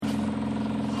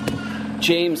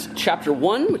James chapter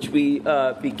 1, which we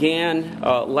began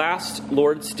last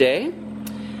Lord's Day.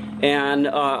 And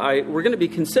we're going to be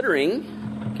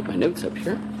considering, get my notes up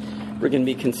here. We're going to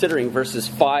be considering verses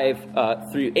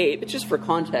 5 through 8. But just for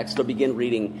context, I'll begin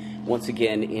reading once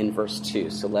again in verse 2.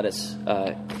 So let us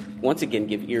once again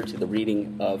give ear to the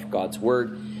reading of God's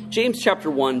Word. James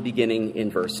chapter 1, beginning in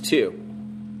verse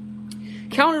 2.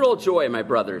 Count it all joy, my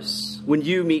brothers, when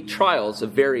you meet trials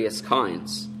of various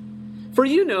kinds. For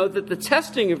you know that the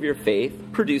testing of your faith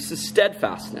produces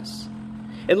steadfastness.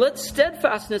 And let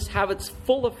steadfastness have its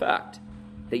full effect,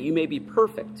 that you may be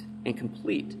perfect and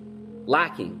complete,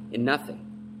 lacking in nothing.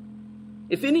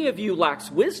 If any of you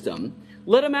lacks wisdom,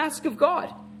 let him ask of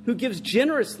God, who gives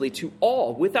generously to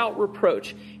all without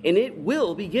reproach, and it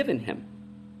will be given him.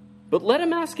 But let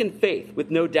him ask in faith with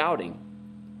no doubting.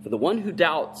 For the one who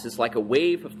doubts is like a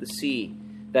wave of the sea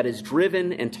that is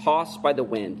driven and tossed by the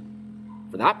wind.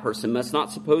 For that person must not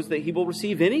suppose that he will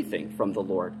receive anything from the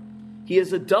Lord. He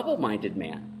is a double-minded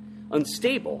man,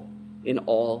 unstable in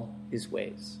all his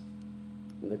ways.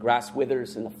 And the grass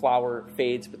withers and the flower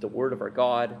fades, but the word of our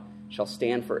God shall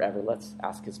stand forever. Let's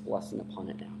ask his blessing upon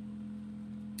it now.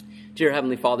 Dear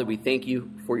Heavenly Father, we thank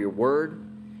you for your word.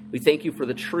 We thank you for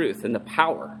the truth and the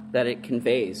power that it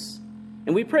conveys.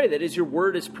 And we pray that as your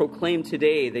word is proclaimed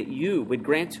today, that you would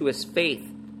grant to us faith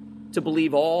to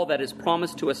believe all that is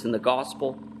promised to us in the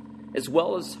gospel, as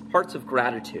well as hearts of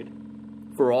gratitude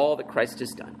for all that Christ has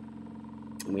done.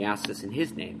 And we ask this in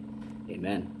his name.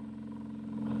 Amen.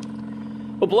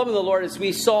 Well, beloved of the Lord, as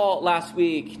we saw last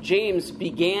week, James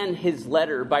began his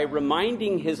letter by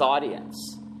reminding his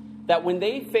audience that when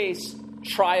they face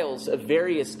trials of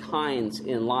various kinds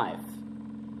in life,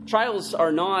 trials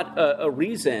are not a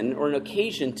reason or an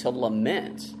occasion to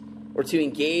lament or to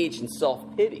engage in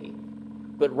self-pity,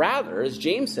 but rather, as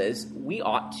James says, we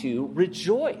ought to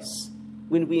rejoice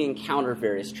when we encounter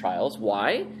various trials.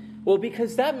 Why? Well,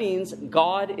 because that means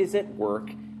God is at work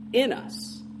in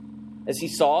us. As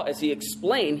he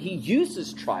explained, he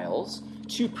uses trials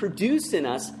to produce in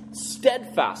us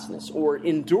steadfastness or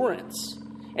endurance.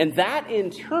 And that, in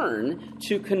turn,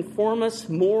 to conform us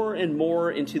more and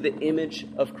more into the image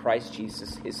of Christ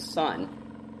Jesus, his Son,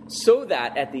 so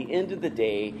that at the end of the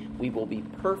day, we will be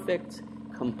perfect,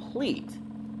 complete,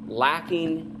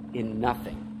 lacking in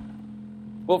nothing.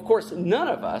 Well, of course, none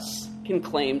of us can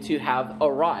claim to have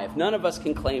arrived. None of us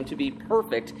can claim to be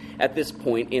perfect at this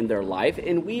point in their life,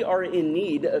 and we are in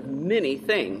need of many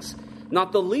things,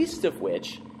 not the least of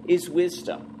which is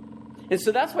wisdom. And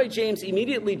so that's why James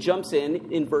immediately jumps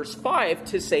in verse 5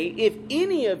 to say, if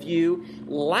any of you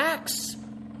lacks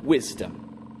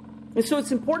wisdom. And so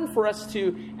it's important for us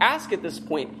to ask at this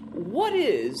point, what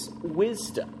is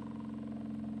wisdom?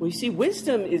 Well, you see,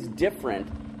 wisdom is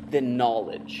different than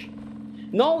knowledge.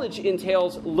 Knowledge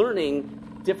entails learning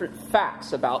different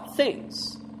facts about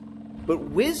things. But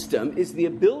wisdom is the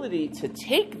ability to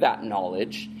take that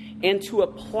knowledge and to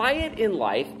apply it in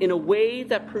life in a way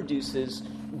that produces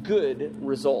good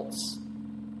results.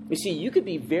 You see, you could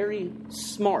be very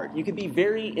smart, you could be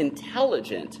very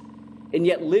intelligent, and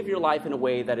yet live your life in a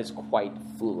way that is quite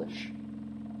foolish.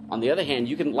 On the other hand,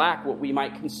 you can lack what we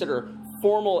might consider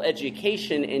formal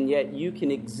education, and yet you can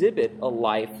exhibit a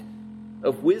life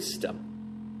of wisdom.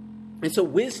 And so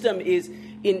wisdom it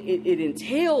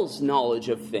entails knowledge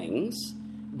of things,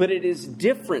 but it is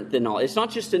different than knowledge. It's not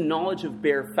just a knowledge of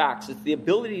bare facts, it's the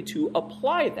ability to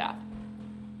apply that.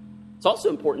 It's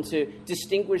also important to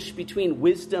distinguish between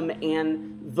wisdom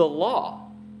and the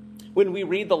law. When we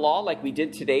read the law like we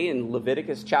did today in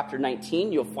Leviticus chapter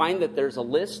 19, you'll find that there's a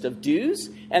list of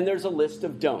do's and there's a list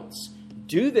of don'ts.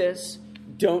 Do this,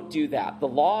 don't do that. The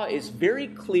law is very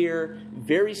clear,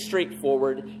 very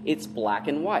straightforward. It's black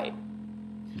and white.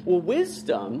 Well,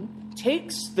 wisdom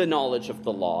takes the knowledge of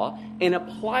the law and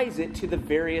applies it to the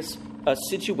various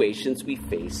situations we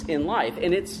face in life.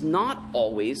 And it's not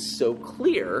always so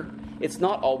clear. It's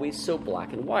not always so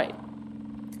black and white.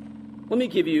 Let me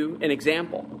give you an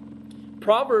example.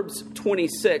 Proverbs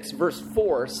 26, verse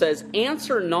 4 says,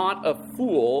 "Answer not a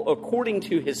fool according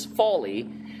to his folly,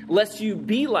 lest you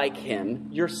be like him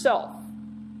yourself."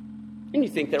 And you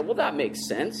think that, well, that makes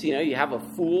sense. You know, you have a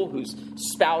fool who's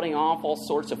spouting off all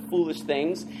sorts of foolish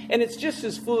things, and it's just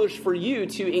as foolish for you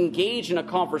to engage in a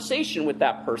conversation with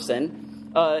that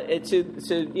person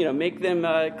to make them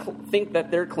think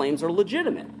that their claims are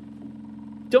legitimate.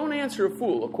 Don't answer a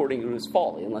fool according to his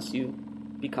folly unless you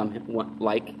become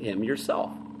like him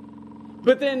yourself.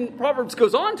 But then Proverbs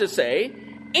goes on to say,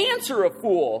 answer a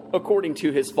fool according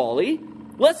to his folly,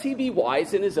 lest he be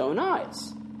wise in his own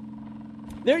eyes.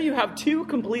 There you have two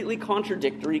completely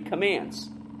contradictory commands.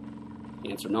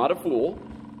 Answer not a fool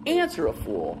answer a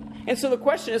fool. And so the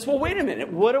question is, well, wait a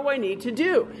minute, what do I need to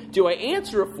do? Do I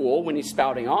answer a fool when he's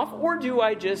spouting off, or do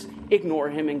I just ignore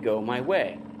him and go my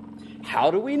way? How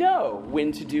do we know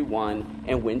when to do one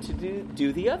and when to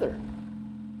do the other?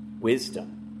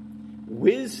 Wisdom.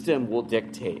 Wisdom will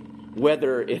dictate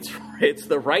whether it's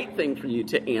the right thing for you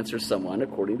to answer someone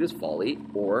according to his folly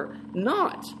or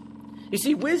not. You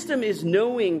see, wisdom is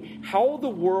knowing how the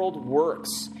world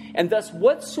works, and thus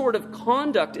what sort of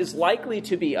conduct is likely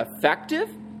to be effective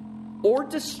or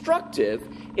destructive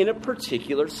in a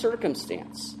particular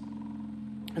circumstance.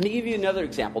 Let me give you another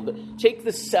example. Take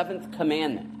the seventh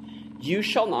commandment. You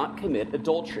shall not commit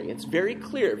adultery. It's very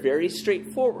clear, very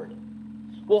straightforward.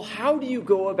 Well, how do you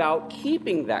go about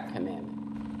keeping that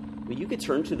commandment? Well, you could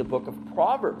turn to the book of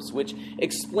Proverbs, which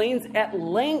explains at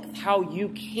length how you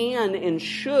can and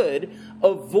should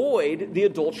avoid the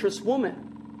adulterous woman.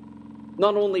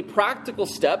 Not only practical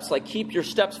steps, like keep your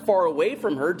steps far away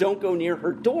from her, don't go near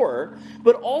her door,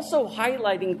 but also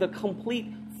highlighting the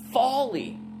complete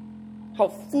folly, how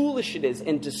foolish it is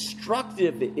and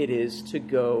destructive it is to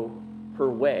go her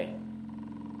way.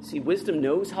 See, wisdom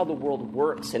knows how the world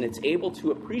works, and it's able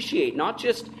to appreciate not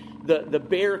just the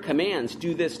bare commands,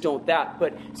 do this, don't that,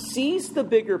 but sees the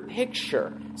bigger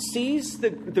picture, sees the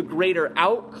greater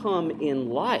outcome in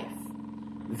life.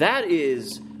 That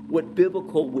is what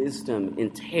biblical wisdom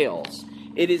entails.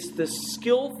 It is the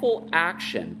skillful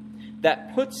action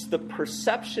that puts the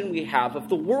perception we have of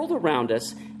the world around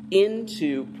us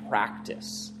into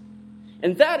practice.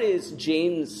 And that is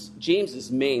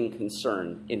James's main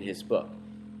concern in his book.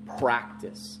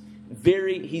 Practice.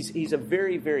 He's a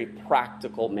very, very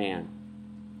practical man.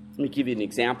 Let me give you an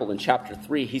example in chapter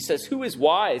 3. He says, "Who is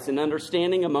wise and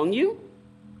understanding among you?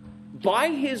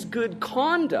 By his good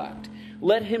conduct,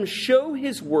 let him show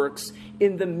his works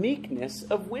in the meekness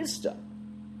of wisdom."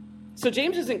 So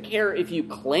James doesn't care if you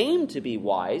claim to be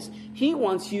wise. He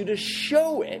wants you to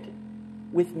show it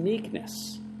with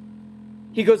meekness.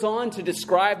 He goes on to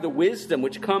describe the wisdom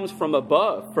which comes from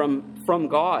above, from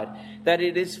God, that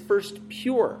it is first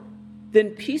pure,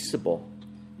 then peaceable,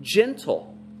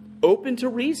 gentle, open to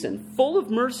reason, full of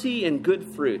mercy and good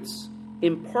fruits,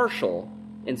 impartial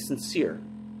and sincere.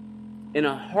 And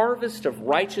a harvest of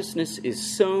righteousness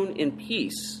is sown in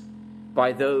peace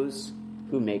by those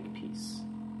who make peace.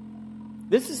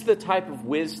 This is the type of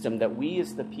wisdom that we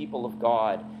as the people of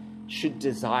God should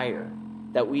desire,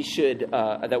 that we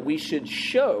should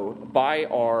show by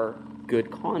our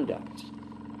good conduct.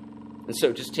 And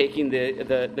so just taking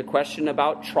the question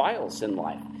about trials in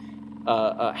life,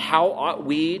 how ought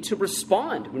we to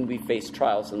respond when we face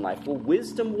trials in life? Well,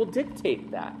 wisdom will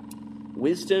dictate that.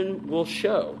 Wisdom will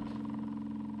show.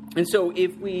 And so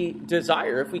if we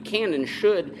can and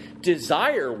should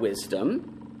desire wisdom,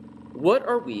 what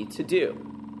are we to do?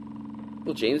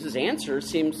 Well, James's answer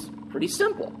seems pretty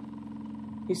simple.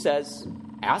 He says,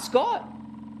 ask God.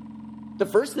 The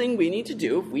first thing we need to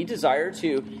do if we desire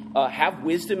to have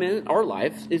wisdom in our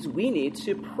life is we need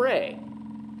to pray.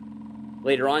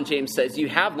 Later on, James says, you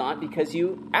have not because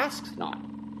you ask not.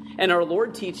 And our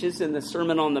Lord teaches in the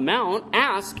Sermon on the Mount,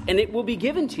 ask and it will be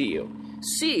given to you.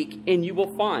 Seek and you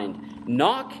will find.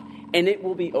 Knock and it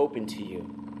will be open to you.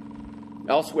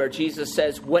 Elsewhere, Jesus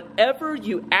says, whatever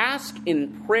you ask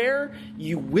in prayer,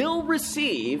 you will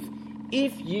receive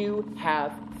if you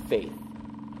have faith.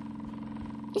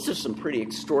 These are some pretty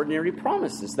extraordinary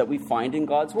promises that we find in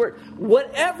God's Word.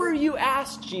 Whatever you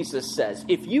ask, Jesus says,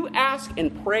 if you ask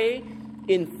and pray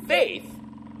in faith,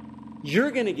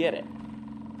 you're going to get it.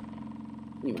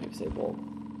 You might say, well,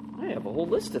 I have a whole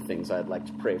list of things I'd like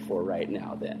to pray for right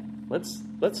now then. Let's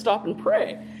stop and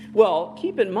pray. Well,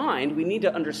 keep in mind, we need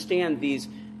to understand these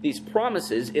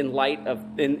promises in light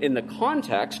of in the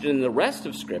context and in the rest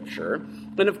of Scripture.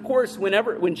 But of course,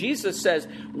 when Jesus says,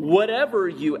 whatever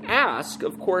you ask,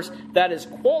 of course, that is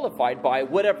qualified by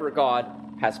whatever God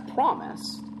has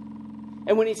promised.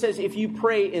 And when he says, if you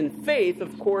pray in faith,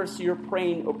 of course, you're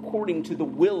praying according to the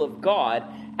will of God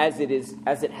as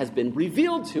it has been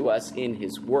revealed to us in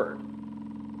his word.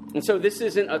 And so this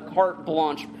isn't a carte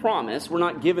blanche promise. We're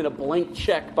not given a blank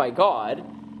check by God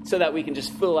so that we can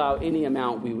just fill out any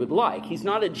amount we would like. He's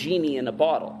not a genie in a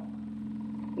bottle.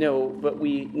 No, but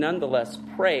we nonetheless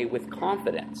pray with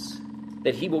confidence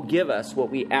that he will give us what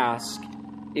we ask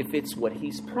if it's what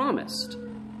he's promised.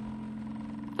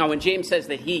 Now, when James says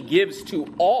that he gives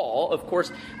to all, of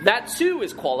course, that too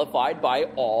is qualified by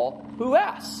all who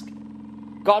ask.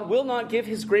 God will not give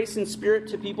his grace and spirit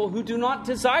to people who do not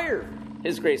desire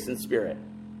his grace and spirit,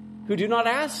 who do not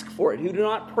ask for it, who do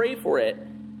not pray for it.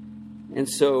 And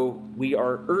so we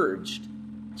are urged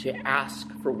to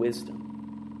ask for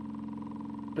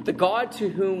wisdom. But the God to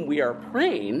whom we are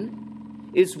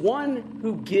praying is one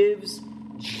who gives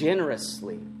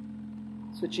generously.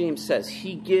 That's what James says.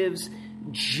 He gives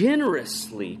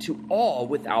generously to all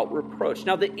without reproach.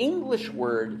 Now, the English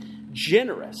word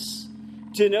generous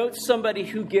denotes somebody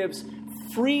who gives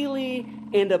freely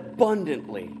and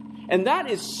abundantly. And that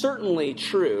is certainly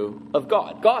true of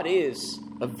God. God is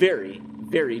a very,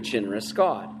 very generous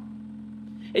God.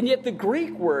 And yet the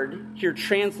Greek word here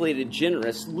translated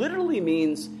generous literally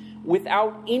means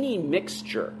without any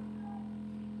mixture.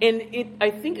 And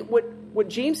I think what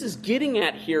James is getting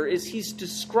at here is he's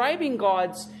describing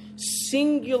God's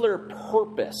singular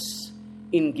purpose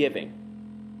in giving.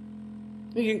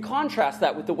 You can contrast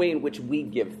that with the way in which we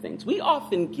give things. We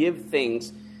often give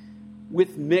things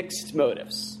with mixed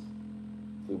motives.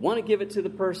 We want to give it to the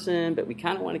person, but we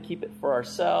kind of want to keep it for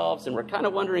ourselves. And we're kind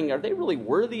of wondering, are they really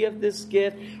worthy of this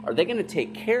gift? Are they going to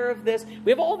take care of this?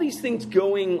 We have all these things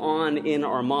going on in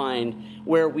our mind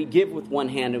where we give with one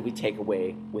hand and we take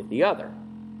away with the other.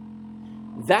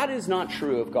 That is not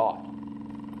true of God.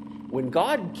 When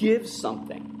God gives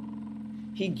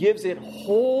something, he gives it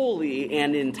wholly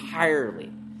and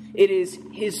entirely. It is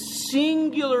his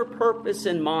singular purpose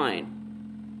in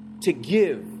mind to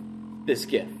give this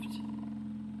gift.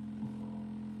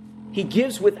 He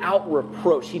gives without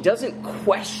reproach. He doesn't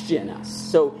question us.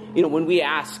 So, when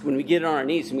we get on our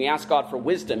knees and we ask God for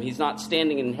wisdom, he's not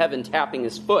standing in heaven tapping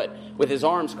his foot with his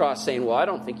arms crossed saying, well, I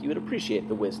don't think you would appreciate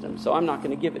the wisdom, so I'm not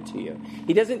going to give it to you.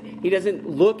 He doesn't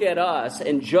look at us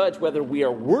and judge whether we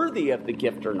are worthy of the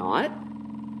gift or not.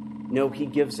 No, he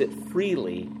gives it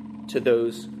freely to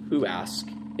those who ask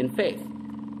in faith.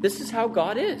 This is how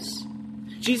God is.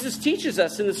 Jesus teaches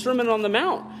us in the Sermon on the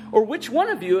Mount, or which one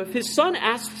of you, if his son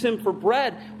asks him for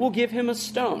bread, will give him a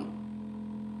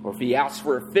stone? Or if he asks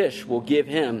for a fish, will give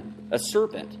him a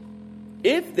serpent?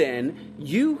 If then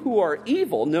you who are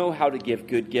evil know how to give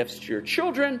good gifts to your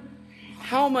children,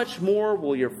 how much more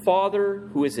will your Father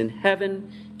who is in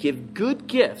heaven give good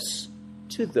gifts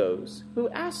to those who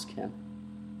ask him?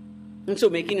 And so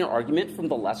making an argument from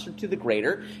the lesser to the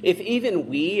greater, if even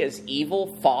we as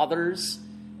evil fathers,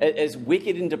 as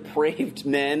wicked and depraved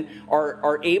men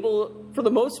are able, for the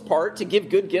most part, to give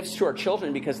good gifts to our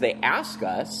children because they ask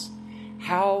us,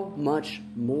 how much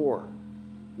more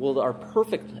will our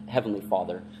perfect Heavenly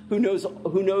Father, who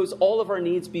knows all of our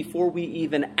needs before we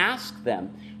even ask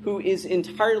them, who is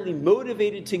entirely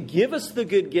motivated to give us the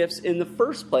good gifts in the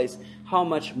first place, how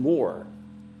much more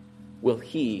will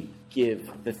he give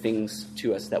the things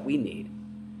to us that we need?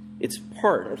 It's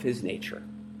part of his nature.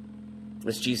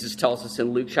 As Jesus tells us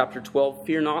in Luke chapter 12,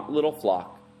 fear not, little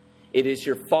flock. It is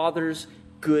your Father's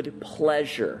good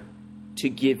pleasure to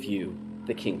give you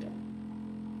the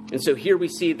kingdom. And so here we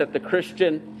see that the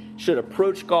Christian should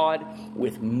approach God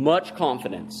with much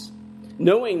confidence,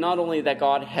 knowing not only that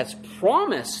God has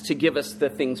promised to give us the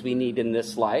things we need in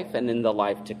this life and in the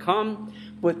life to come,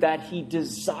 but that he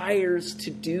desires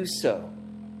to do so.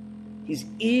 He's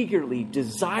eagerly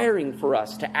desiring for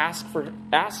us to ask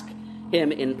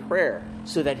him in prayer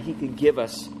so that he could give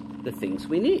us the things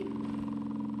we need.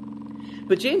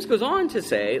 But James goes on to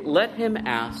say, let him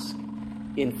ask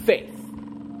in faith.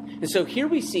 And so here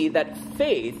we see that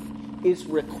faith is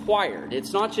required.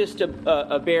 It's not just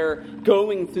a bare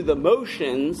going through the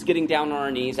motions, getting down on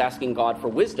our knees, asking God for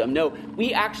wisdom. No,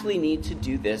 we actually need to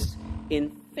do this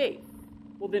in faith.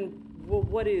 Well,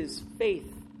 what is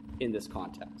faith in this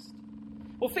context?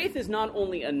 Well, faith is not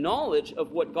only a knowledge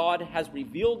of what God has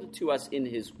revealed to us in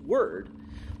his word,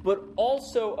 but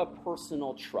also a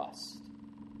personal trust.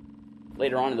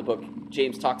 Later on in the book,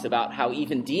 James talks about how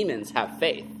even demons have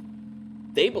faith.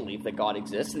 They believe that God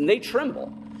exists and they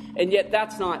tremble. And yet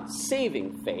that's not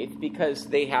saving faith because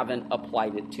they haven't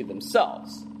applied it to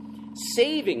themselves.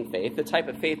 Saving faith, the type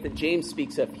of faith that James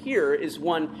speaks of here, is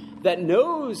one that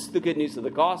knows the good news of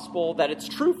the gospel, that it's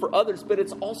true for others, but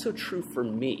it's also true for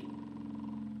me.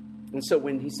 And so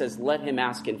when he says, let him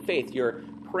ask in faith, you're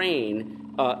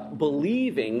praying,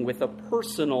 believing with a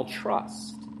personal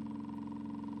trust.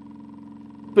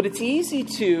 But it's easy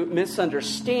to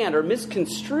misunderstand or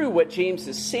misconstrue what James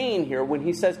is saying here when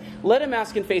he says, let him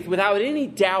ask in faith without any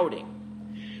doubting.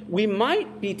 We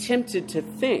might be tempted to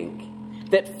think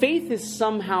that faith is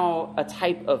somehow a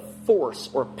type of force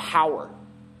or power.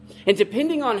 And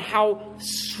depending on how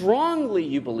strongly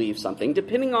you believe something,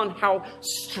 depending on how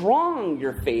strong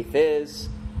your faith is,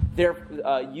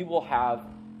 you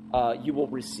will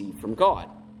receive from God.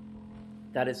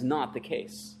 That is not the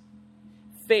case.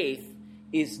 Faith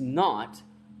is not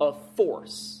a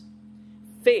force.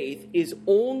 Faith is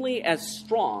only as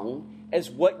strong as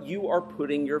what you are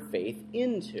putting your faith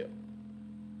into.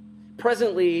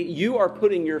 Presently, you are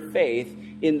putting your faith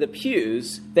in the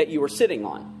pews that you were sitting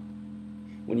on.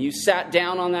 When you sat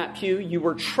down on that pew, you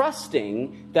were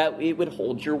trusting that it would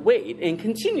hold your weight and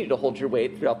continue to hold your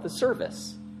weight throughout the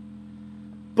service.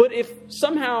 But if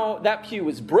somehow that pew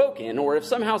was broken, or if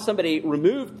somehow somebody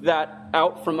removed that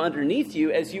out from underneath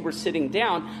you as you were sitting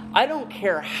down, I don't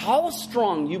care how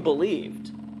strong you believed.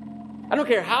 I don't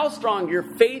care how strong your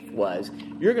faith was,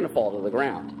 you're going to fall to the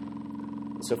ground.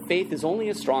 So faith is only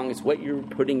as strong as what you're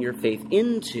putting your faith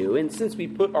into. And since we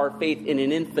put our faith in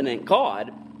an infinite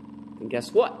God, then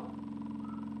guess what?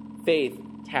 Faith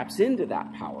taps into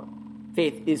that power.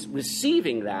 Faith is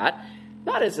receiving that,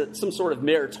 not as some sort of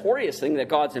meritorious thing that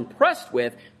God's impressed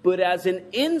with, but as an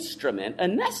instrument, a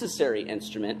necessary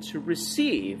instrument to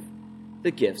receive the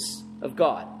gifts of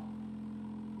God.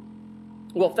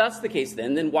 Well, if that's the case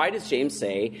then why does James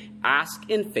say, ask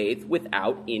in faith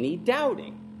without any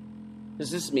doubting? Does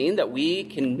this mean that we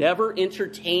can never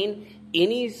entertain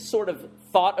any sort of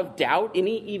thought of doubt,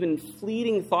 any even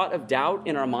fleeting thought of doubt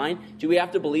in our mind? Do we have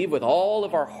to believe with all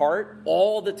of our heart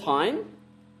all the time?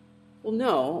 Well,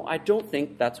 no, I don't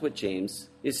think that's what James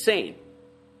is saying.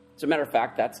 As a matter of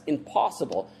fact, that's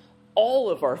impossible. All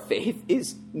of our faith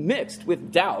is mixed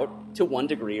with doubt to one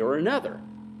degree or another.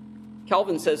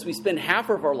 Calvin says we spend half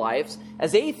of our lives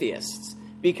as atheists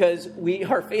because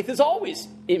our faith is always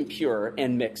impure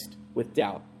and mixed with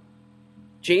doubt.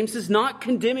 James is not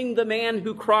condemning the man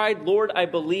who cried, "Lord, I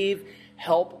believe,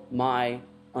 help my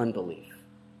unbelief."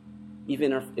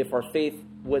 Even if our faith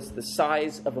was the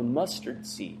size of a mustard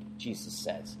seed, Jesus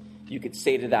says, you could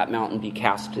say to that mountain, be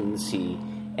cast in the sea,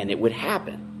 and it would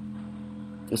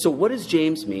happen. And so what does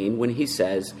James mean when he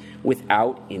says,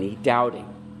 without any doubting?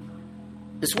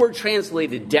 This word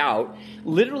translated doubt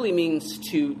literally means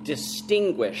to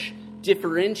distinguish,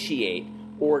 differentiate,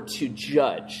 or to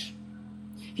judge.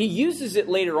 He uses it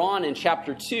later on in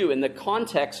chapter 2 in the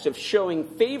context of showing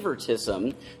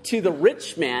favoritism to the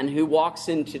rich man who walks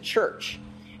into church.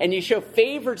 And you show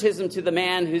favoritism to the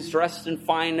man who's dressed in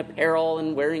fine apparel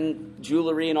and wearing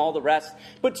jewelry and all the rest.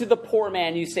 But to the poor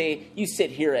man, you say, you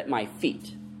sit here at my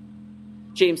feet.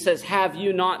 James says, have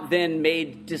you not then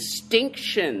made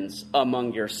distinctions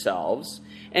among yourselves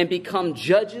and become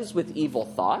judges with evil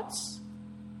thoughts?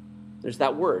 There's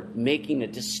that word, making a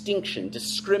distinction,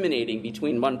 discriminating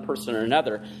between one person or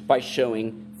another by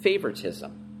showing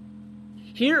favoritism.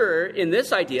 Here, in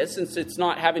this idea, since it's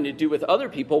not having to do with other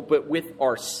people, but with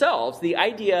ourselves, the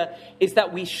idea is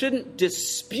that we shouldn't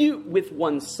dispute with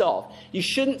oneself. You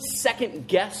shouldn't second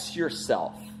guess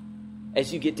yourself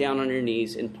as you get down on your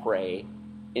knees and pray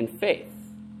in faith.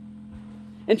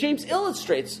 And James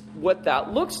illustrates what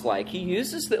that looks like. He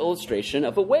uses the illustration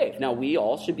of a wave. Now, we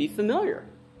all should be familiar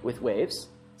with waves,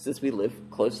 since we live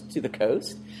close to the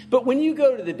coast. But when you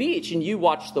go to the beach and you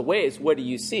watch the waves, what do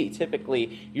you see?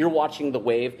 Typically, you're watching the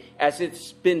wave as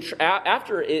it's been,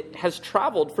 after it has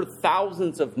traveled for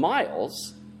thousands of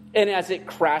miles, and as it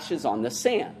crashes on the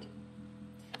sand.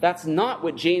 That's not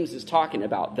what James is talking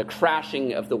about, the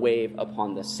crashing of the wave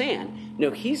upon the sand.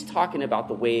 No, he's talking about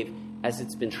the wave as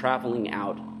it's been traveling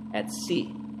out at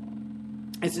sea.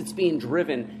 As it's being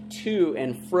driven to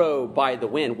and fro by the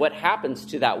wind, what happens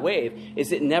to that wave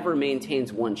is it never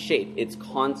maintains one shape. It's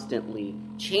constantly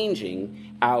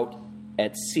changing out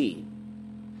at sea.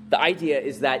 The idea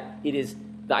is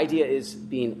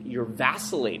you're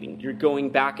vacillating. You're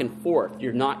going back and forth.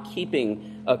 You're not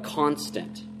keeping a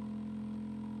constant.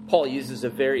 Paul uses a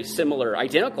very similar,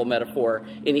 identical metaphor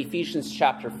in Ephesians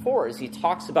chapter 4 as he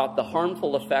talks about the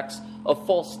harmful effects of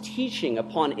false teaching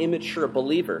upon immature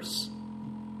believers.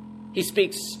 He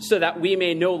speaks so that we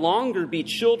may no longer be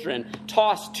children,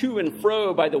 tossed to and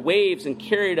fro by the waves and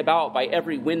carried about by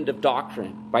every wind of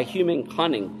doctrine, by human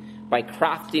cunning, by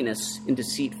craftiness in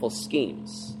deceitful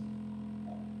schemes.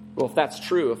 Well, if that's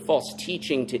true of false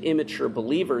teaching to immature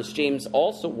believers, James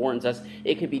also warns us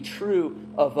it can be true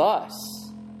of us.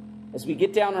 As we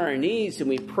get down on our knees and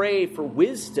we pray for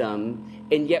wisdom,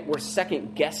 and yet we're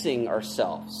second guessing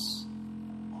ourselves.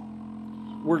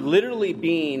 We're literally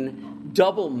being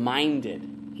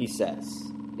double-minded, he says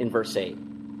in verse 8.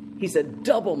 He's a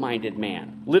double-minded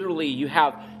man. Literally, you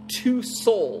have two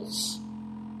souls.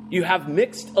 You have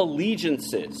mixed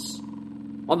allegiances.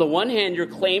 On the one hand, you're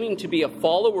claiming to be a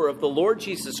follower of the Lord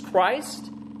Jesus Christ,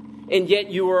 and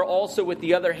yet you are also, with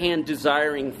the other hand,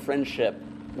 desiring friendship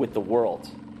with the world.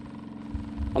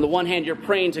 On the one hand, you're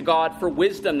praying to God for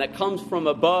wisdom that comes from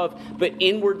above, but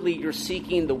inwardly you're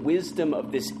seeking the wisdom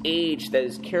of this age that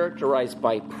is characterized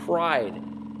by pride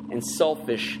and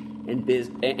selfish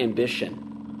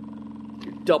ambition.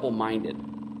 You're double-minded.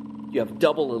 You have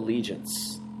double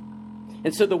allegiance.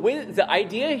 And so the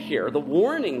idea here, the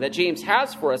warning that James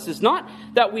has for us, is not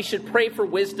that we should pray for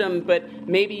wisdom, but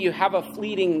maybe you have a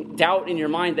fleeting doubt in your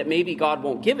mind that maybe God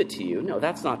won't give it to you. No,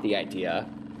 that's not the idea.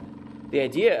 The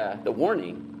idea, the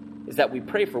warning, is that we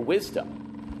pray for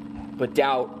wisdom, but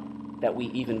doubt that we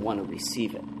even want to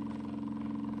receive it.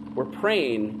 We're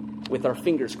praying with our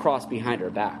fingers crossed behind our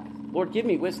back. Lord, give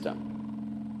me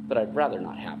wisdom, but I'd rather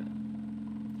not have it.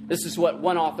 This is what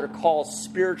one author calls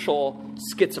spiritual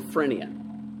schizophrenia.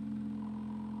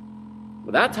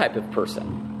 Well, that type of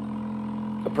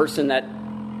person, a person that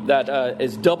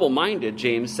is double-minded,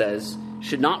 James says,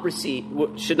 should not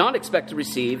expect to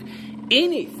receive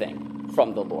anything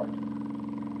from the Lord.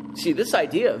 See, this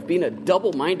idea of being a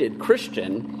double-minded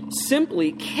Christian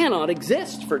simply cannot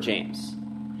exist for James.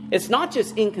 It's not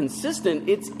just inconsistent,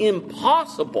 it's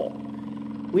impossible.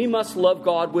 We must love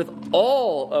God with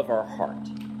all of our heart.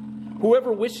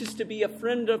 Whoever wishes to be a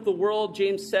friend of the world,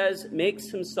 James says, makes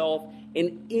himself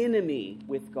an enemy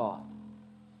with God.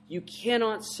 You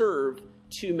cannot serve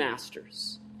two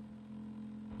masters.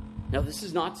 Now, this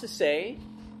is not to say,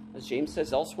 as James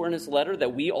says elsewhere in his letter,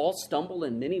 that we all stumble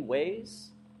in many ways,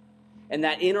 and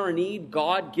that in our need,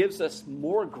 God gives us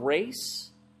more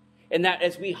grace, and that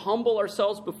as we humble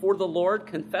ourselves before the Lord,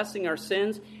 confessing our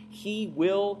sins, he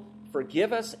will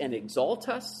forgive us and exalt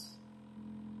us.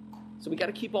 So we got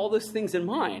to keep all those things in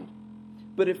mind.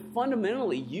 But if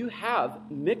fundamentally you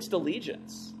have mixed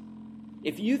allegiance,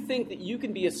 if you think that you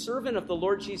can be a servant of the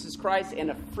Lord Jesus Christ and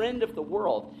a friend of the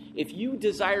world, if you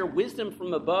desire wisdom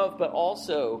from above, but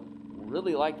also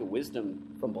really like the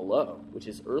wisdom from below, which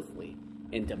is earthly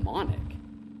and demonic,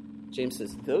 James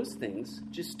says those things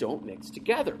just don't mix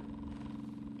together.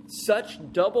 Such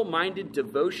double-minded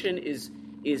devotion is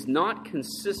not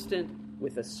consistent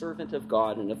with a servant of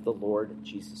God and of the Lord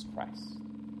Jesus Christ.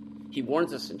 He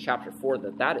warns us in chapter 4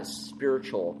 that is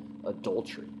spiritual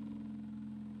adultery.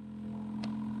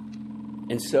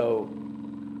 And so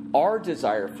our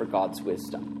desire for God's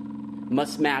wisdom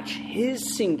must match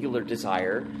his singular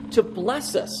desire to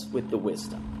bless us with the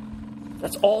wisdom.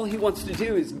 That's all he wants to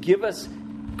do, is give us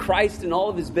Christ and all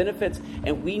of his benefits,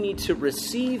 and we need to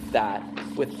receive that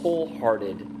with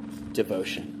wholehearted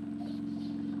devotion.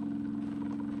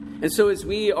 And so as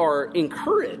we are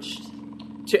encouraged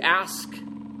to ask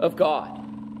of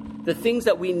God the things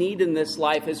that we need in this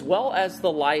life as well as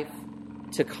the life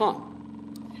to come,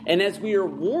 and as we are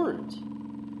warned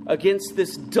against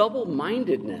this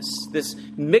double-mindedness, this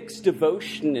mixed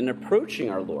devotion in approaching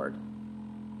our Lord,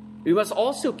 we must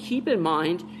also keep in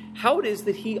mind how it is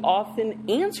that he often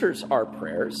answers our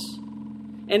prayers,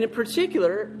 and in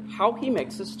particular, how he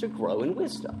makes us to grow in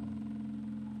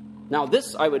wisdom. Now,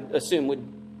 this, I would assume, would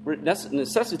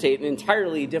necessitate an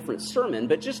entirely different sermon,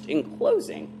 but just in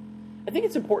closing, I think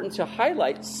it's important to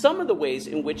highlight some of the ways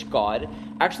in which God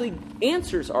actually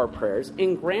answers our prayers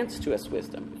and grants to us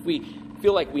wisdom. If we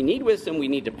feel like we need wisdom, we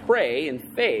need to pray in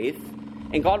faith,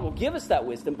 and God will give us that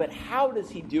wisdom, but how does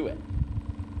he do it?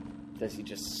 Does he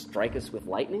just strike us with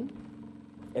lightning,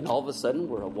 and all of a sudden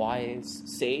we're a wise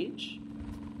sage?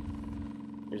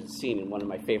 There's a scene in one of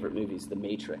my favorite movies, The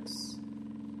Matrix,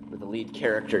 where the lead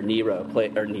character, Neo,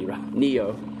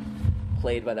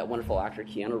 played by that wonderful actor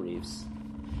Keanu Reeves,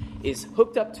 is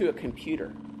hooked up to a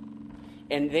computer.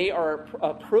 And they are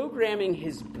programming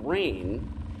his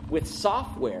brain with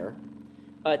software,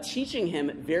 teaching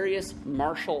him various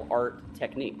martial art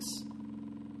techniques.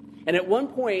 And at one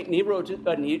point,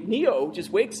 Neo just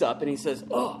wakes up and he says,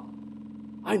 "Oh,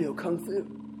 I know Kung Fu."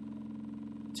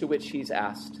 To which he's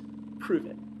asked, "Prove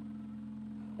it."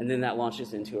 And then that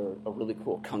launches into a really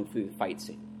cool Kung Fu fight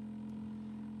scene.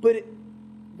 But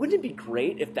wouldn't it be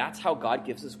great if that's how God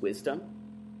gives us wisdom?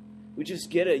 We just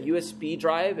get a USB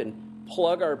drive and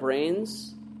plug our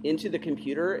brains into the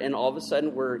computer, and all of a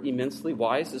sudden we're immensely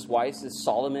wise as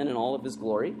Solomon in all of his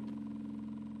glory?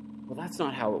 Well, that's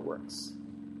not how it works.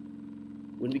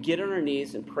 When we get on our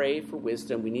knees and pray for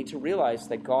wisdom, we need to realize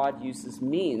that God uses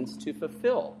means to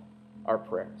fulfill our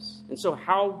prayers. And so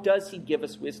how does he give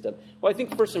us wisdom? Well, I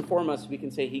think first and foremost, we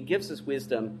can say he gives us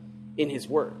wisdom in his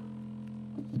word.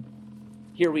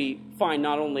 Here we find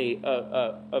not only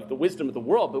of the wisdom of the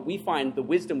world, but we find the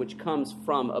wisdom which comes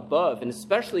from above, and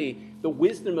especially the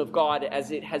wisdom of God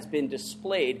as it has been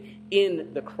displayed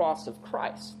in the cross of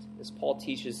Christ, as Paul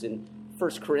teaches in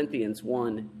 1 Corinthians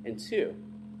 1 and 2.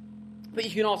 But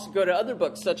you can also go to other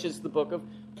books, such as the book of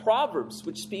Proverbs,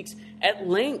 which speaks at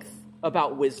length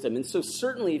about wisdom. And so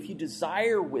certainly if you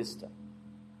desire wisdom,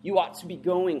 you ought to be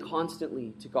going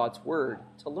constantly to God's word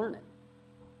to learn it.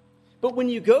 But when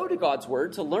you go to God's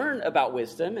word to learn about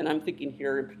wisdom, and I'm thinking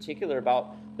here in particular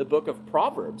about the book of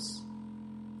Proverbs,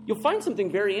 you'll find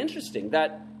something very interesting,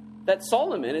 that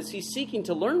Solomon, as he's seeking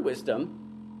to learn wisdom,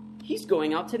 he's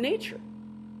going out to nature.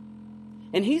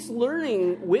 And he's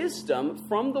learning wisdom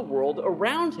from the world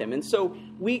around him. And so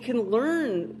we can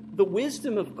learn the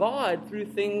wisdom of God through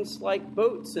things like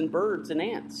boats and birds and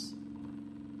ants.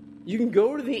 You can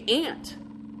go to the ant,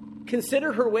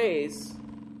 consider her ways,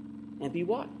 and be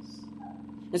wise.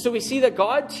 And so we see that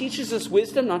God teaches us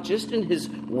wisdom, not just in his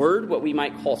word, what we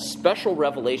might call special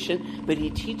revelation, but he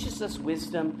teaches us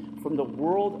wisdom from the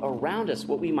world around us,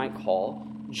 what we might call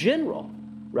general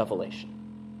revelation.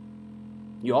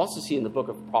 You also see in the book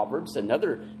of Proverbs,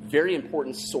 another very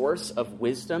important source of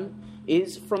wisdom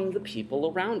is from the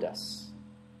people around us,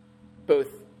 both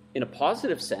in a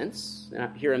positive sense.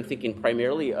 Here I'm thinking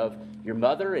primarily of your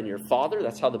mother and your father.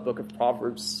 That's how the book of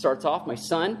Proverbs starts off. My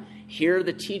son, hear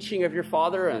the teaching of your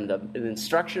father and the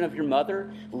instruction of your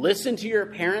mother. Listen to your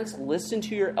parents. Listen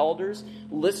to your elders.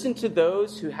 Listen to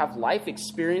those who have life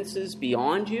experiences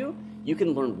beyond you. You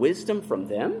can learn wisdom from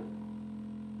them.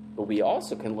 But we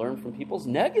also can learn from people's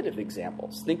negative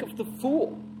examples. Think of the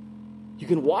fool. You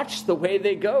can watch the way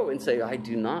they go and say, I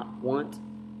do not want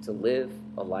to live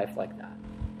a life like that.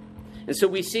 And so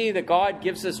we see that God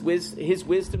gives us his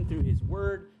wisdom through his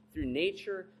word, through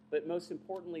nature, but most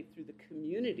importantly through the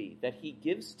community that he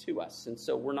gives to us. And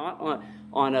so we're not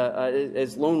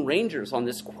as lone rangers on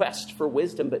this quest for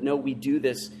wisdom, but no, we do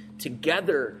this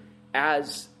together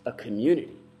as a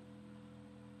community.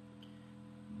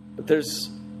 But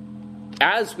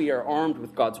as we are armed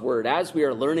with God's word, as we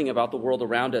are learning about the world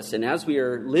around us, and as we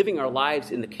are living our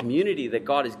lives in the community that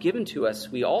God has given to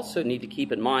us, we also need to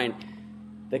keep in mind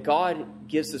that God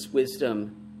gives us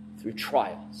wisdom through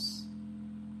trials.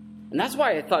 And that's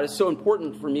why I thought it's so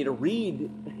important for me to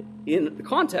read in the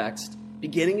context,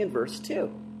 beginning in verse 2.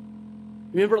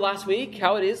 Remember last week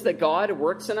how it is that God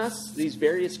works in us, these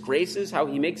various graces, how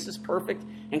he makes us perfect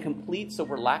and complete so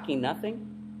we're lacking nothing?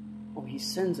 Oh, he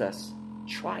sends us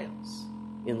trials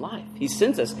in life. He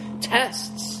sends us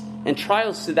tests and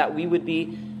trials so that we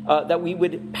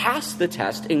would pass the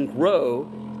test and grow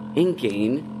and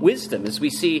gain wisdom. As we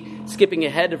see, skipping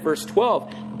ahead to verse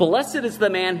 12, blessed is the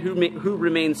man who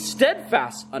remains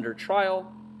steadfast under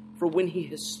trial, for when he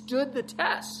has stood the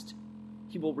test,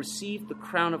 he will receive the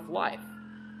crown of life,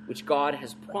 which God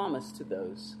has promised to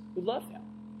those who love him.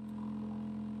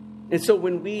 And so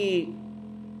when we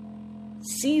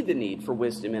see the need for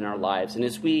wisdom in our lives, and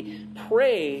as we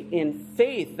pray in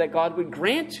faith that God would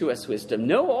grant to us wisdom,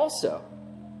 know also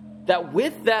that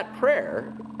with that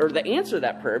prayer, or the answer to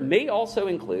that prayer, may also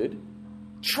include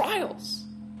trials.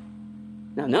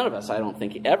 Now, none of us, I don't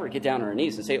think, ever get down on our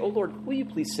knees and say, oh Lord, will you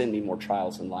please send me more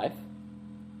trials in life?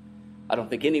 I don't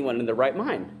think anyone in their right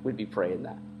mind would be praying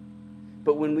that.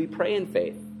 But when we pray in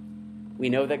faith, we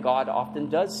know that God often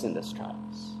does send us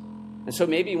trials. And so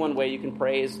maybe one way you can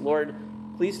pray is, Lord,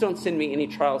 please don't send me any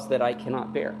trials that I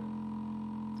cannot bear.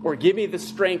 Or give me the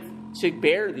strength to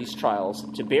bear these trials,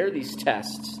 to bear these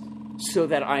tests, so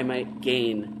that I might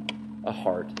gain a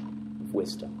heart of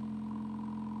wisdom.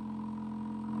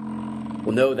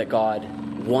 We'll know that God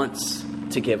wants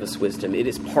to give us wisdom. It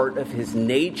is part of his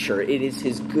nature. It is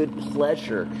his good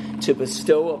pleasure to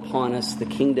bestow upon us the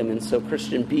kingdom. And so,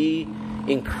 Christian, be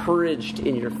encouraged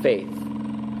in your faith,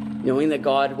 knowing that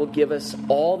God will give us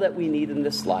all that we need in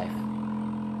this life.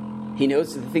 He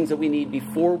knows the things that we need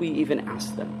before we even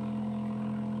ask them.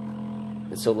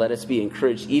 And so let us be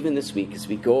encouraged even this week as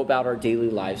we go about our daily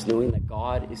lives, knowing that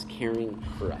God is caring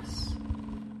for us.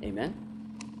 Amen?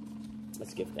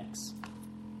 Let's give thanks.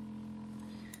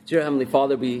 Dear Heavenly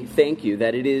Father, we thank you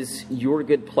that it is your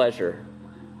good pleasure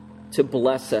to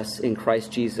bless us in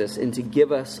Christ Jesus and to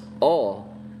give us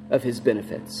all of his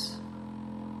benefits.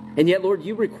 And yet, Lord,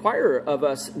 you require of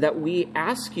us that we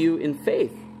ask you in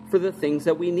faith for the things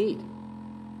that we need.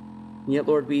 And yet,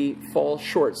 Lord, we fall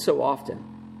short so often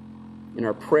in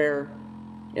our prayer,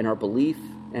 in our belief,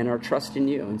 and our trust in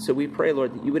you. And so we pray,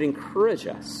 Lord, that you would encourage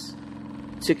us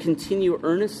to continue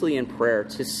earnestly in prayer,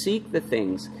 to seek the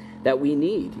things that we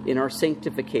need in our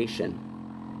sanctification,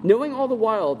 knowing all the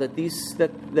while that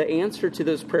the answer to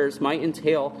those prayers might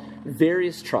entail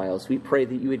various trials. We pray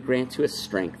that you would grant to us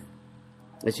strength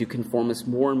as you conform us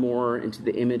more and more into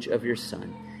the image of your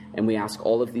Son. And we ask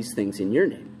all of these things in your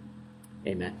name.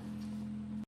 Amen.